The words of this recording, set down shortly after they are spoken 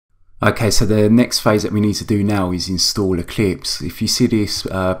Okay, so the next phase that we need to do now is install Eclipse. If you see this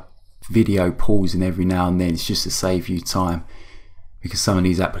video pausing every now and then, it's just to save you time, because some of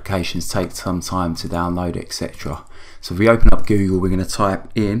these applications take some time to download, etc. So if we open up Google, we're going to type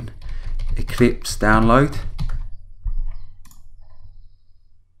in Eclipse download.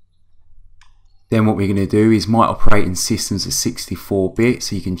 Then what we're going to do is my operating system's a 64-bit,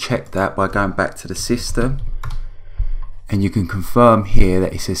 so you can check that by going back to the system. And you can confirm here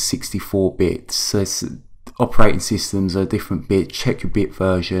that it says 64 bits. So operating systems are different bits. Check your bit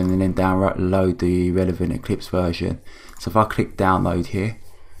version and then download the relevant Eclipse version. So if I click download here,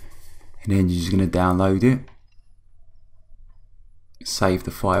 and then you're just going to download it, save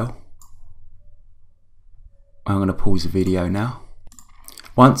the file. I'm going to pause the video now.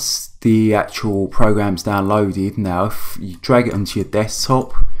 Once the actual program's downloaded, now if you drag it onto your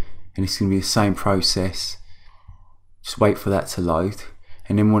desktop, and it's going to be the same process. Just wait for that to load,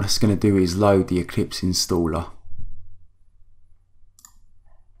 and then what it's going to do is load the Eclipse installer.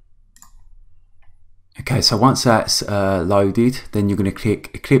 Okay, so once that's loaded, then you're going to click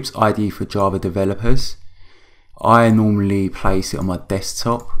Eclipse IDE for Java developers. I normally place it on my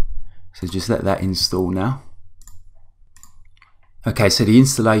desktop, so just let that install now. Okay, so the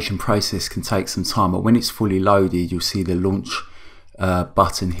installation process can take some time, but when it's fully loaded, you'll see the launch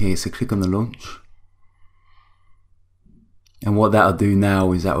button here. So click on the launch. And what that'll do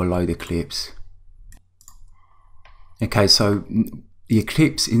now is that will load Eclipse. Okay, so the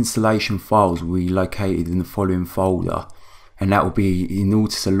Eclipse installation files will be located in the following folder, and that will be, in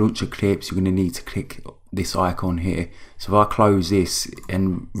order to launch Eclipse, you're going to need to click this icon here. So if I close this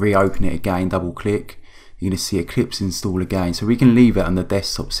and reopen it again, double click, you're going to see Eclipse install again. So we can leave it on the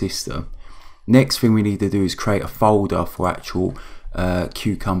desktop system. Next thing we need to do is create a folder for actual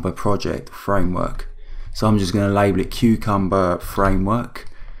Cucumber project framework. So I'm just going to label it Cucumber Framework.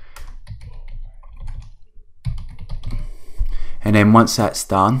 And then once that's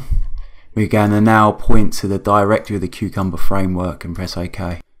done, we're going to now point to the directory of the Cucumber Framework and press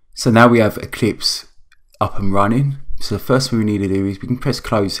OK. So now we have Eclipse up and running. So the first thing we need to do is we can press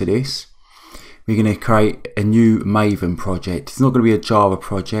close to this. We're going to create a new Maven project. It's not going to be a Java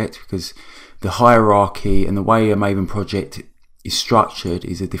project, because the hierarchy and the way a Maven project is structured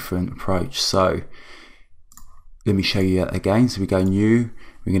is a different approach. So let me show you that again. So we go new,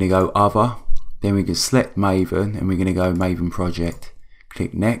 we're going to go other, then we can select Maven, and we're going to go Maven project.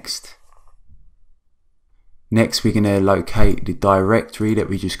 Click next. Next we're going to locate the directory that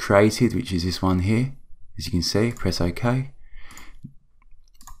we just created, which is this one here. As you can see, press OK.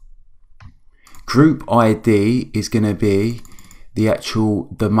 Group ID is going to be the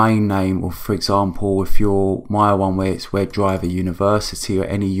actual domain name, or for example, if you're my one where it's WebdriverIO University or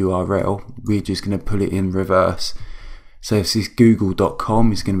any URL, we're just going to put it in reverse. So if it's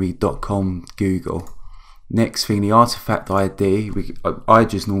google.com, it's going to be .com Google. Next thing, the artifact ID, I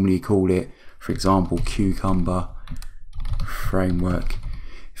just normally call it, for example, Cucumber Framework.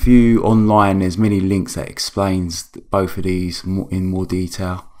 If you online, there's many links that explains both of these in more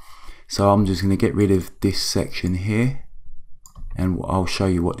detail. So I'm just going to get rid of this section here, and I'll show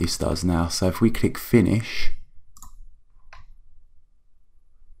you what this does now. So if we click finish,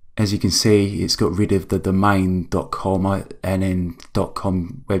 as you can see, it's got rid of the domain.com and then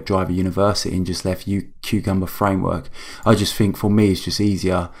 .com WebdriverIO University and just left Cucumber Framework. I just think for me it's just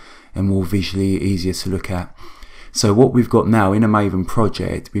easier and more visually easier to look at. So what we've got now in a Maven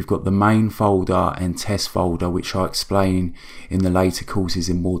project, we've got the main folder and test folder, which I'll explain in the later courses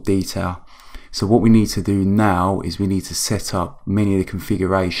in more detail. So what we need to do now is we need to set up many of the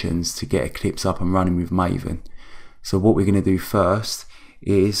configurations to get Eclipse up and running with Maven. So what we're going to do first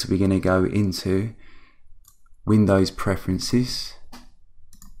is we're going to go into Windows Preferences,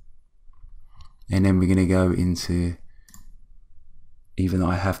 and then we're going to go into, even though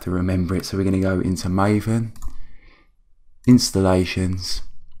I have to remember it, so we're going to go into Maven, Installations,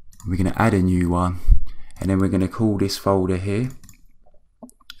 we're going to add a new one, and then we're going to call this folder here.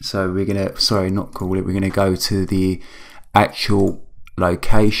 So we're going to, sorry, not call it, we're going to go to the actual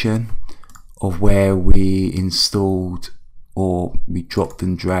location of where we installed or we dropped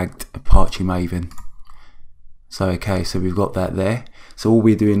and dragged Apache Maven. So okay, so we've got that there. So all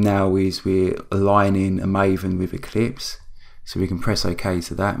we're doing now is we're aligning a Maven with Eclipse. So we can press OK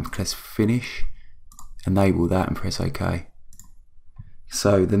to that and press finish, enable that and press OK.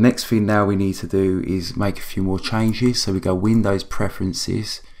 So the next thing now we need to do is make a few more changes. So we go Windows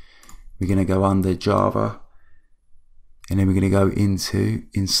Preferences, we're going to go under Java, and then we're going to go into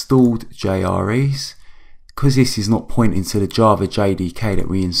Installed JREs, because this is not pointing to the Java JDK that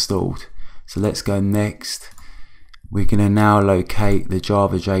we installed. So let's go next, We're going to now locate the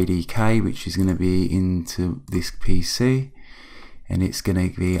Java JDK, which is going to be into this PC, and it's going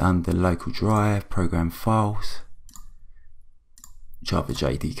to be under local drive, program files, Java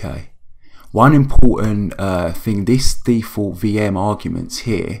JDK. One important thing, this default VM arguments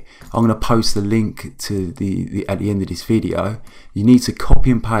here, I'm going to post the link to at the end of this video. You need to copy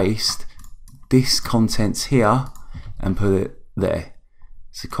and paste this contents here and put it there.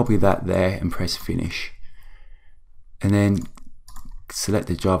 So copy that there and press finish. And then select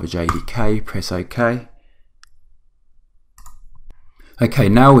the Java JDK, press OK. Okay,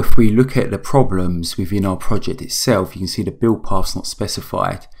 now if we look at the problems within our project itself, you can see the build path's not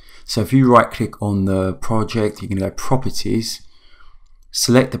specified. So if you right click on the project, you can go properties,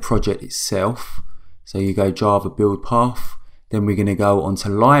 select the project itself. So you go Java build path, then we're going to go onto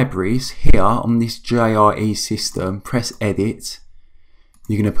libraries. Here on this JRE system, press edit.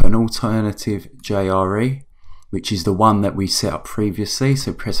 You're going to put an alternative JRE, which is the one that we set up previously.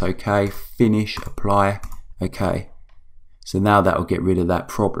 So press OK, finish, apply, OK. So now that will get rid of that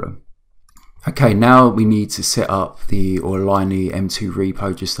problem. Okay, now we need to set up or align the M2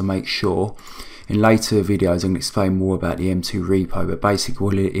 repo just to make sure. In later videos I'm going to explain more about the M2 repo, but basically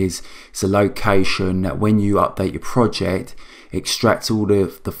what it is, it's a location that when you update your project, it extracts all the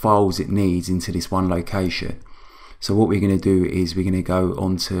files it needs into this one location. So what we're going to do is we're going to go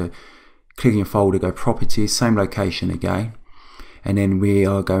onto, click in your folder, go properties, same location again, and then we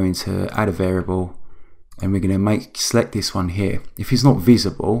are going to add a variable, and we're going to select this one here. If it's not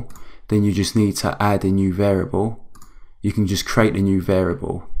visible, then you just need to add a new variable. You can just create a new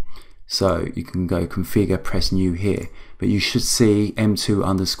variable. So you can go configure, press new here, but you should see m2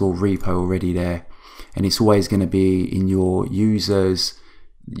 underscore repo already there, and it's always going to be in your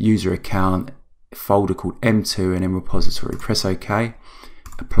user account folder called m2 and then repository. Press OK,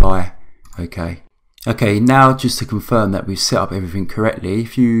 apply, OK. Okay, now just to confirm that we've set up everything correctly,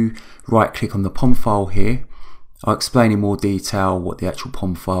 if you right click on the POM file here, I'll explain in more detail what the actual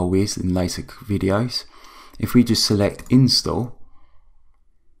POM file is in later videos. If we just select install,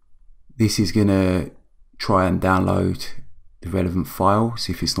 this is going to try and download the relevant files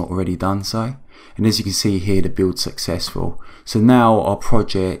if it's not already done so. And as you can see here, the build's successful. So now our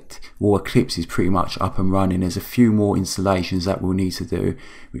project, or Eclipse, is pretty much up and running. There's a few more installations that we'll need to do,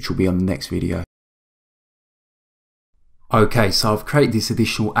 which will be on the next video. Okay, so I've created this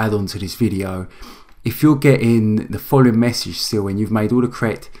additional add-on to this video. If you're getting the following message still and you've made all the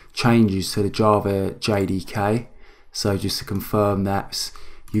correct changes to the Java JDK, so just to confirm that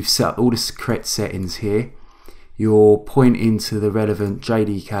you've set up all the correct settings here, you're pointing to the relevant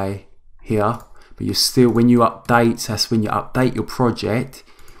JDK here, but you're still, when you update, that's when you update your project,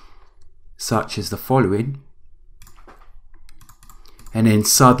 such as the following, and then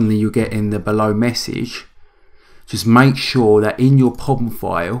suddenly you're getting the below message. Just make sure that in your POM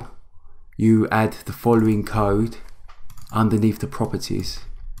file you add the following code underneath the properties.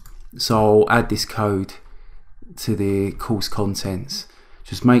 So I'll add this code to the course contents.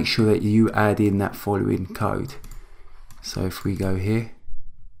 Just make sure that you add in that following code. So if we go here,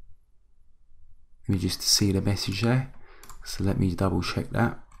 let me just see the message there. So let me double check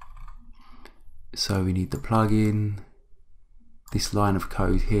that. So we need the plugin, this line of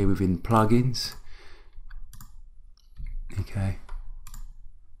code here within plugins. Okay.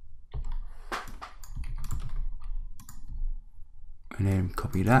 And then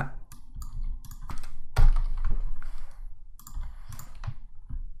copy that.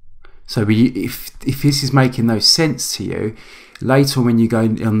 So if this is making no sense to you, later when you go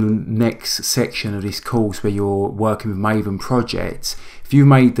on the next section of this course where you're working with Maven Project, if you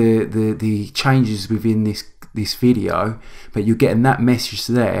made the changes within this video, but you're getting that message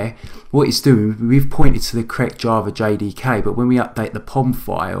there, what it's doing, we've pointed to the correct Java JDK, but when we update the POM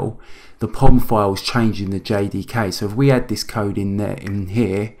file, the POM file is changing the JDK. So if we add this code in there, in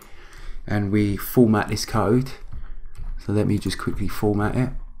here, and we format this code, so let me just quickly format it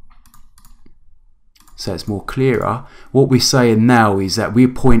so it's more clearer. What we're saying now is that we're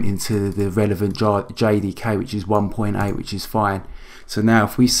pointing to the relevant JDK, which is 1.8, which is fine. So now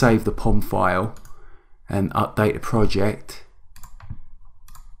if we save the POM file and update the project,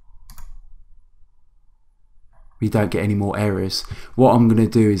 we don't get any more errors. What I'm going to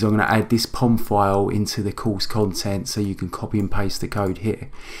do is I'm going to add this POM file into the course content so you can copy and paste the code here.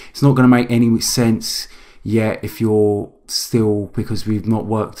 It's not going to make any sense yet if you're still, because we've not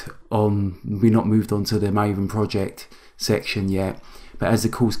moved on to the Maven Project section yet, but as the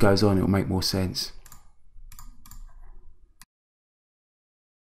course goes on it will make more sense.